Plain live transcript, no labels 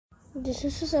This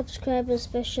is a subscriber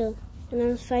special, and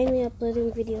I'm finally uploading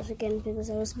videos again because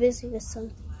I was busy with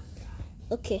something.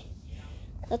 Okay,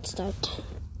 let's start.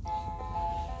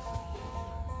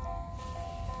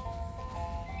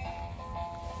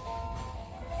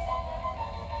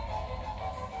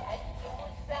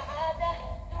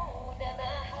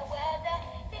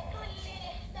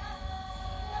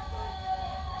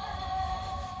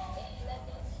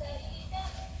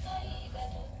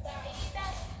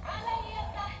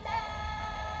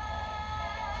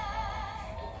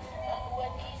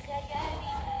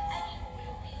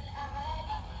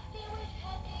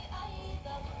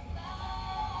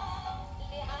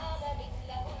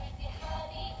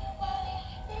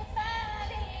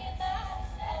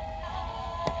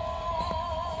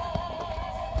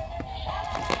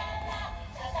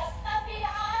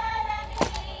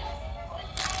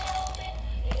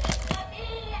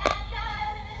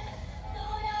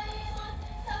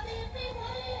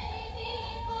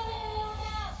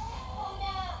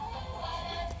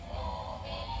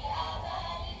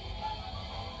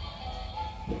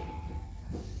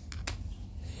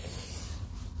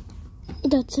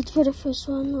 That's it for the first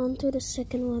one. On to the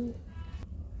second one.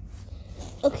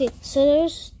 Okay, so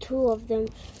there's two of them.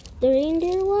 The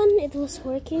reindeer one, it was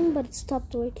working, but it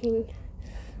stopped working.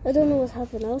 I don't know what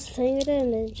happened. I was playing with it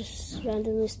and it just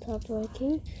randomly stopped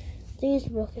working. I think it's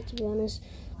broken, to be honest.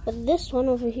 But this one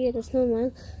over here, the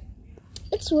snowman,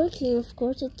 it's working, of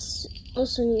course. It's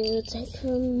also new. It's like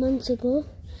from months ago.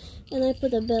 And I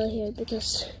put a bell here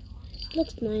because it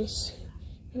looks nice.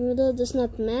 Even though it does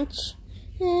not match,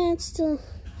 it's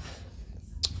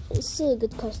still a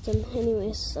good custom.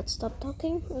 Anyways, let's stop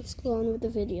talking. Let's go on with the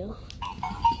video.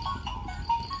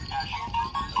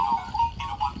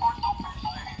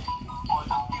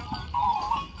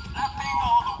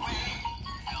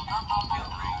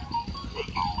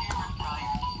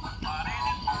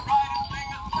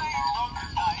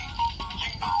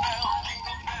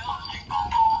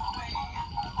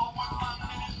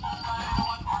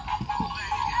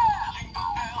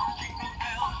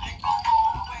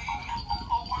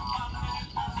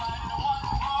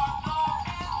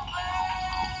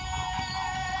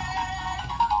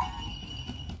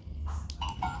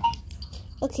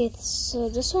 Okay, so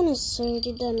this one is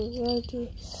already done. We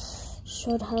already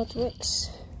showed how it works.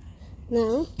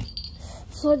 Now,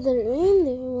 for the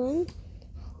reindeer one,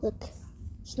 look,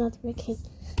 it's not working.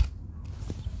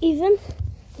 Even,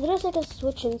 there's like a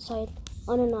switch inside,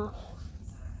 on and off.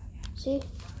 See,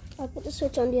 I put the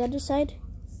switch on the other side,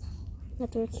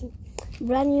 not working.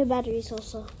 Brand new batteries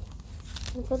also.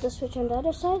 I put the switch on the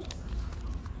other side,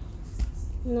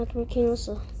 not working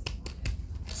also.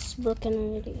 Broken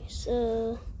already.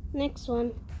 So next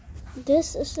one,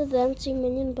 this is the dancing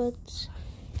minion, but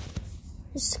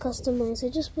it's customized. I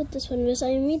just put this one because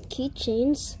I made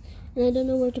keychains and I don't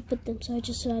know where to put them, so I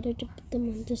just rather to put them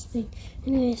on this thing.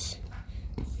 Anyways,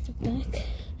 the back,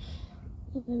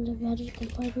 open the battery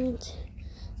compartment.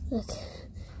 Look,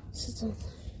 this is them.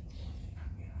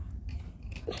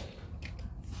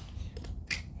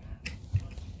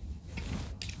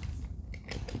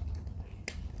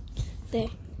 There.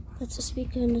 That's the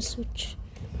speaker and the switch.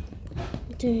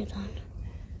 Turn it on.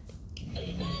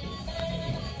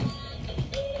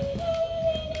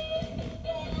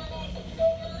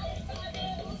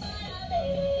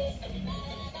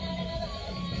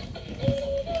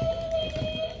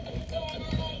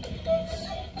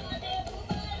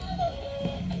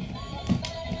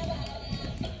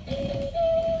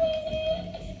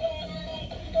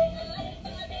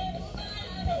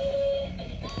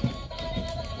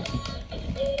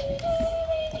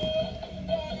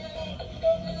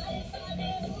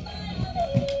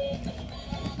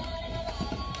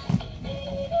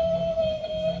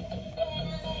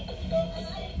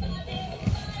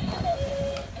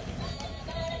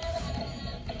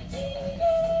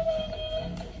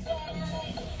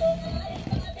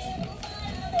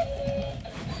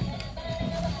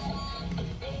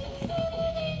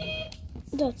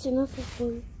 That's enough of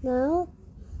them. Now,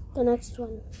 the next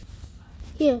one.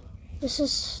 Here, this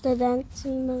is the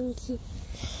dancing monkey.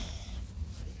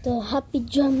 The happy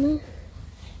drummer.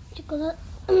 Chocolate.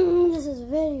 This is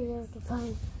very rare to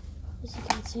find, as you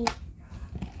can see.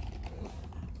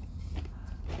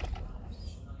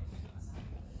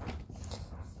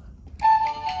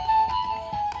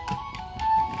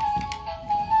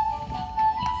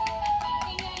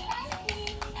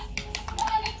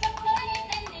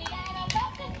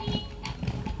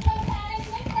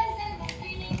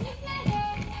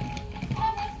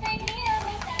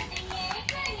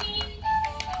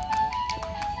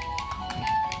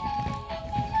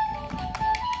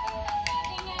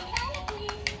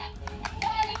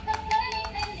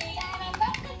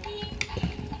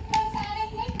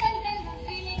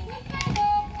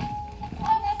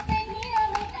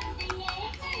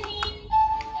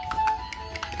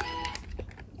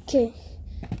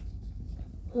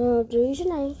 the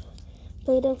reason I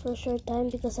played them for a short time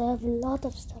because I have a lot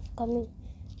of stuff coming,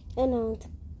 and I want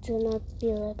to not be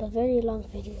like a very long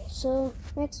video. So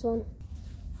next one.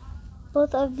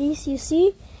 Both of these, you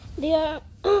see, they are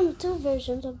two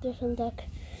versions of different duck.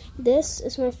 This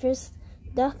is my first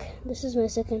duck. This is my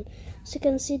second. So you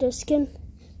can see their skin.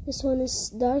 This one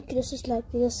is dark. This is light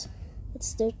because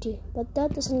it's dirty. But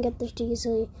that doesn't get dirty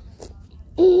easily.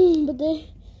 But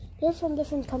they're from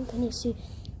different companies. See,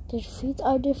 their feet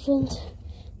are different.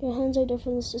 Their hands are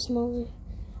different. This is smaller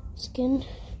skin.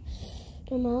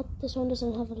 Their mouth. This one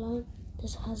doesn't have a line.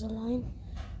 This has a line.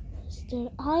 Their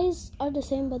eyes are the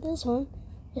same, but this one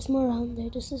is more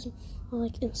rounded. This is more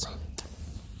like inside.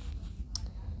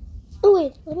 Oh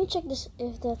wait, let me check this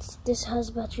if this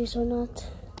has batteries or not.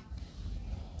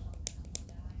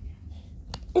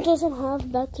 It doesn't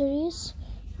have batteries,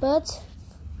 but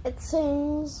it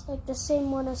sings like the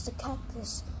same one as the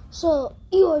cactus. So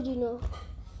you already know.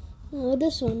 No,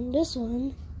 this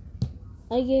one,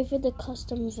 I gave it a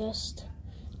custom vest.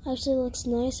 Actually looks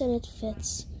nice and it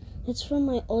fits. It's from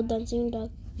my old dancing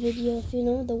duck video, if you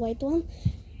know, the white one.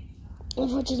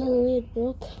 Unfortunately, it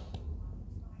broke.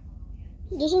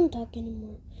 It doesn't talk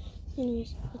anymore.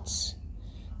 Anyways, let's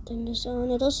turn this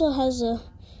on. It also has a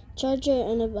charger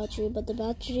and a battery, but the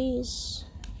battery is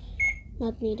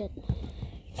not needed.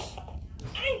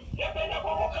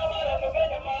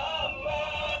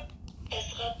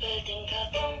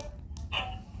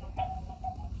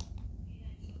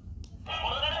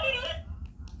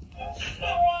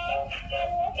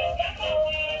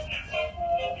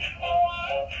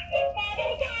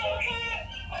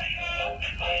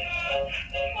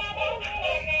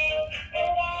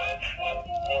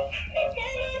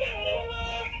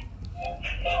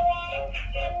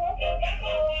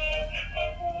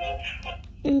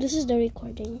 And this is the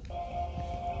recording.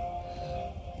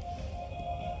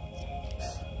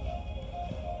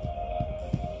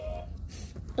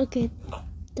 Okay,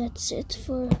 that's it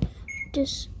for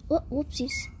this. Oh,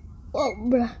 whoopsies. Oh,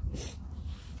 bruh.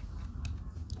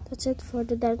 That's it for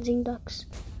the dancing ducks.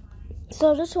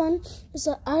 So this one is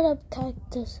an Arab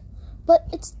cactus, but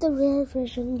it's the rare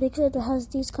version because it has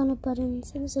these kind of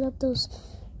buttons instead of those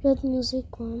red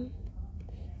music one.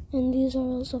 And these are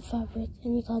also fabric,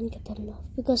 and you can't get them off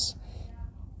because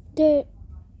they're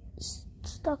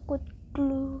stuck with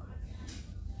glue.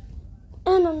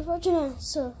 And unfortunate,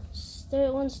 so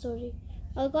there's one story.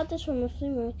 I got this from a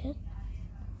flea market,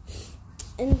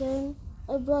 and then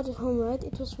I brought it home, right?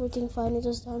 It was working fine, it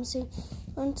was dancing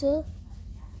until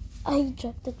I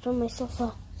dropped it from my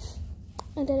sofa.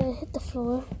 And then I hit the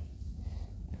floor,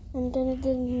 and then it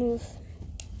didn't move.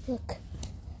 Look.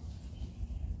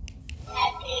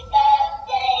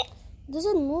 It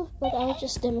doesn't move, but I'll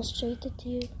just demonstrate it to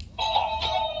you.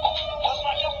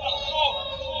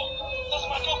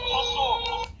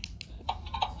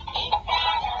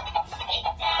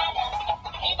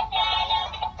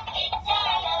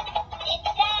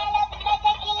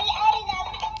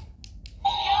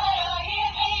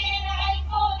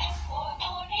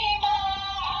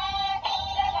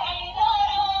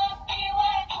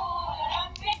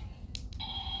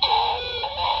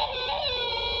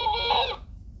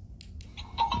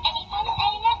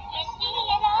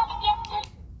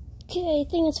 Okay, I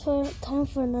think it's time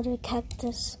for another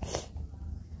cactus.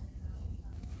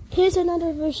 Here's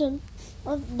another version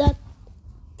of that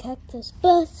cactus,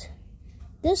 but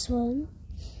this one,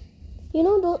 you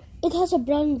know, it has a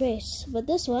brown base, but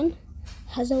this one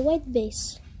has a white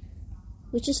base,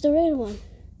 which is the rare one.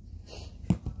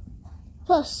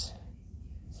 Plus,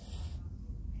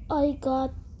 I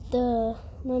got the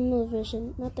normal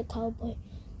version, not the cowboy.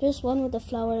 There's one with the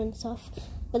flower and stuff,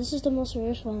 but this is the most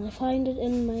rarest one. I find it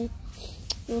in my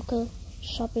local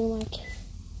shopping market.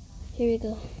 Here we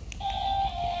go.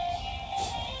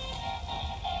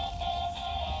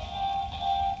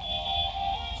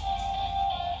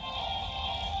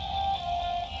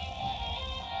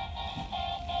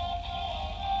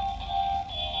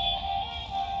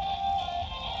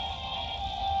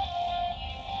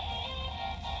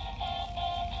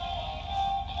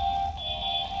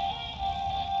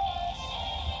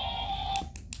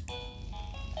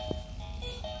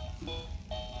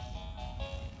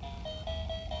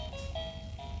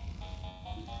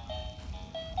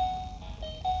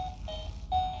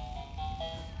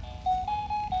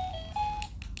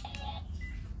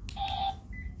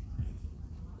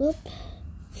 Whoop.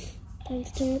 Time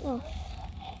to turn it off.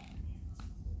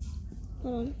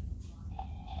 Hold on.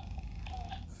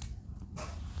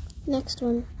 Next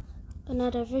one.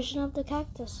 Another version of the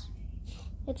cactus.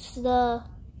 It's the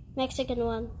Mexican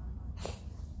one.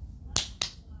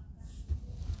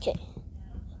 Okay.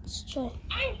 Let's try.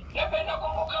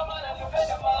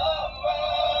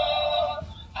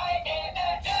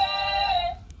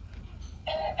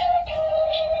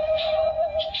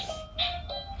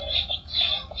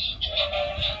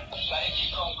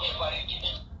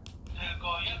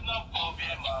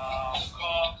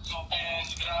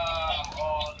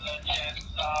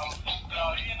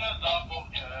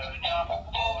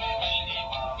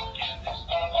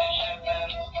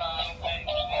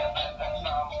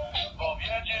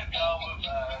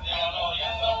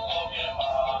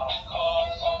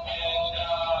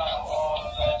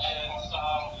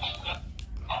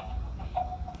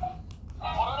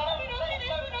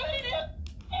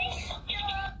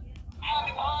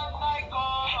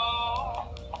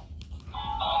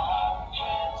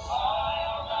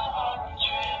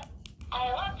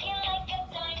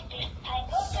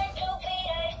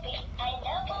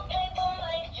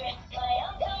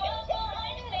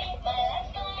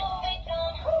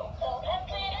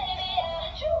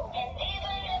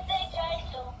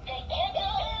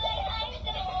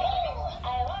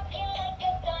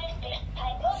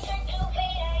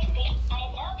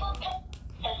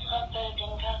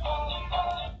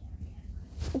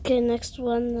 Okay, next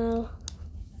one now.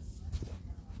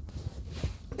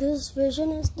 This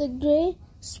version is the gray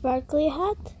sparkly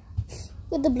hat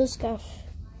with the blue scarf.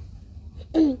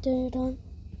 Turn it on.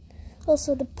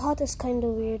 Also, the pot is kind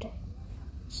of weird.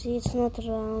 See, it's not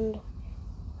round.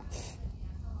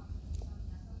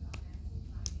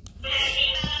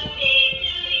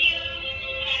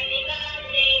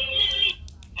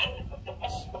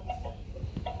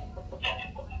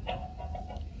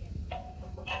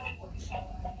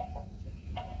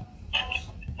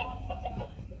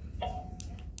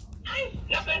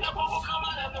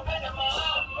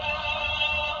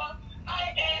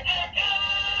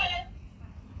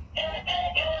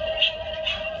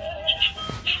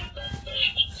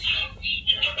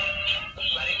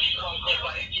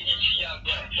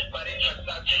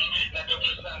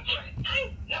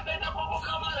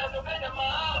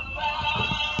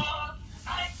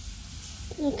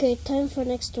 Okay, time for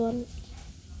next one.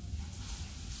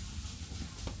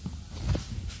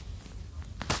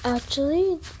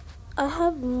 Actually, I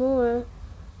have more,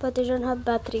 but they don't have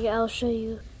battery. I'll show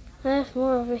you. I have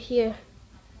more over here.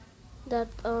 That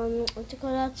what do you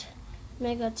call that?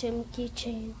 Mega Tim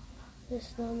keychain.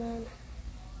 This snowman.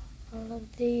 All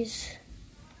of these.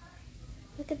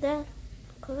 Look at that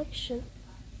collection.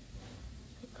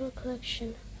 A cool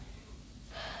collection.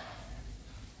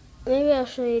 Maybe I'll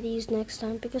show you these next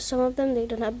time because some of them they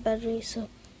don't have battery, so